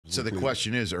So the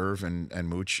question is, Irv and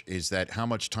Mooch, is that how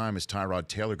much time is Tyrod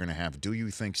Taylor going to have? Do you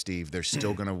think, Steve, they're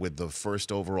still going to, with the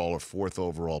first overall or fourth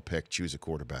overall pick, choose a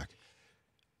quarterback?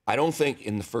 I don't think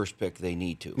in the first pick they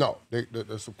need to. No,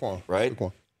 that's the point. Right? That's the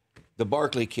point. The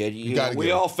Barkley kid,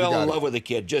 we all fell in love with the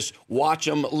kid. Just watch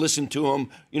him, listen to him.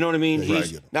 You know what I mean? Yeah,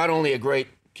 he's not only a great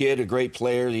kid, a great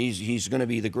player, he's going to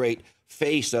be the great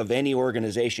face of any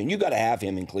organization. You got to have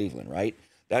him in Cleveland, right?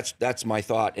 That's my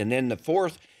thought. And then the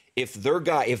fourth, if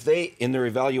they in their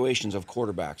evaluations of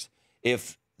quarterbacks,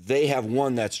 if they have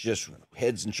one that's just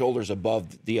heads and shoulders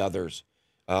above the others,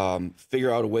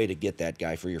 figure out a way to get that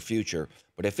guy for your future.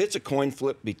 But if it's a coin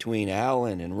flip between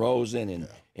Allen and Rosen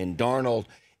and Darnold,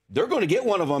 they're going to get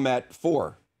one of them at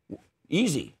 4.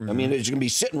 Easy. I mean, it's going to be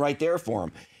sitting right there for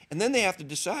them. And then they have to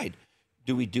decide,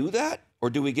 do we do that? Or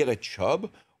do we get a Chubb?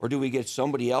 Or do we get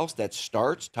somebody else that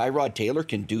starts? Tyrod Taylor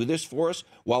can do this for us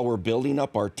while we're building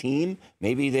up our team.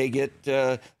 Maybe they get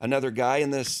another guy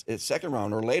in this second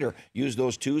round or later, use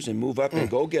those twos and move up and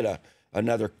go get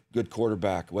another good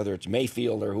quarterback, whether it's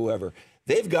Mayfield or whoever.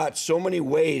 They've got so many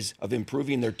ways of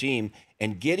improving their team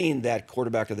and getting that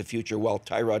quarterback of the future while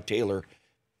Tyrod Taylor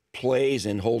plays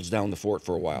and holds down the fort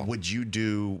for a while. Would you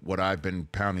do what I've been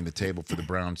pounding the table for the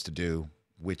Browns to do,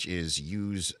 which is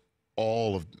use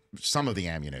some of the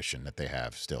ammunition that they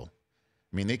have still?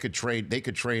 I mean, they could trade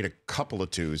a couple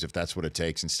of twos if that's what it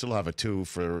takes and still have a 2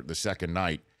 for the second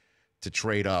night to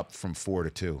trade up from 4 to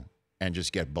 2 and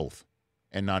just get both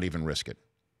and not even risk it.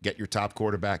 Get your top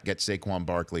quarterback, get Saquon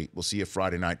Barkley. We'll see you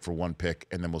Friday night for 1 pick,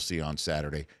 and then we'll see you on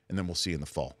Saturday, and then we'll see you in the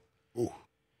fall. Ooh.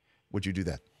 Would you do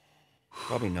that?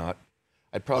 Probably not.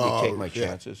 I'd probably take my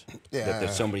chances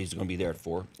that somebody's going to be there at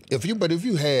 4. If you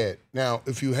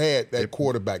had that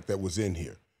quarterback that was in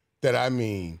here, that I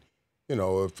mean,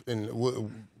 the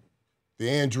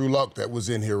Andrew Luck that was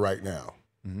in here right now,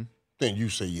 then you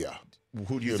say yeah.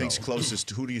 Who do you think's closest?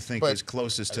 Who do you think is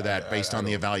closest to that based on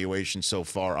the evaluation so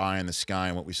far, eye in the sky,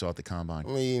 and what we saw at the combine?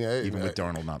 I mean, even with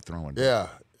Darnold not throwing. Yeah,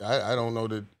 I don't know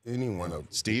that anyone of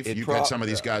Steve, you've had some of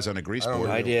these guys on the grease board.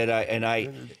 I did,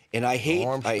 I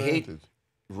hate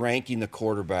ranking the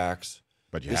quarterbacks.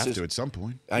 But you have to at some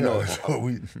point. I know.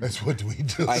 That's what we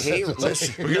do. I hate.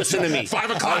 Listen to me.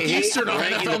 5 o'clock Eastern on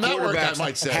NFL Network, I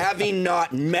might say. Having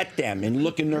not met them and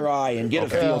look in their eye and get a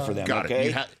feel for them. Got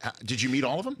it. Did you meet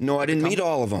all of them? No, I didn't meet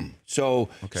all of them. So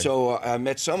I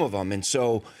met some of them, and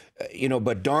so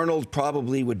but Darnold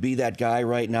probably would be that guy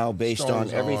right now, based on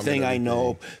everything I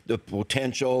know, the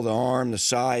potential, the arm, the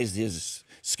size, his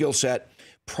skill set.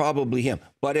 Probably him.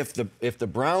 But if the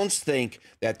Browns think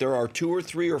that there are 2 or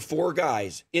 3 or 4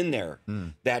 guys in there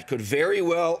that could very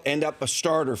well end up a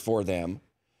starter for them,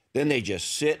 then they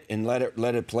just sit and let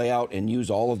it play out and use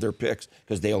all of their picks,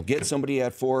 because they'll get somebody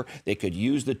at 4. They could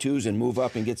use the 2s and move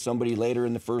up and get somebody later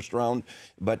in the first round.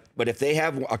 But if they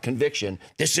have a conviction,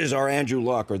 this is our Andrew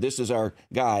Luck or this is our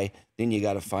guy, then you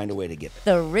got to find a way to get it.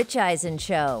 The Rich Eisen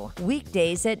Show,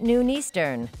 weekdays at noon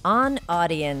Eastern on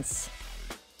Audience.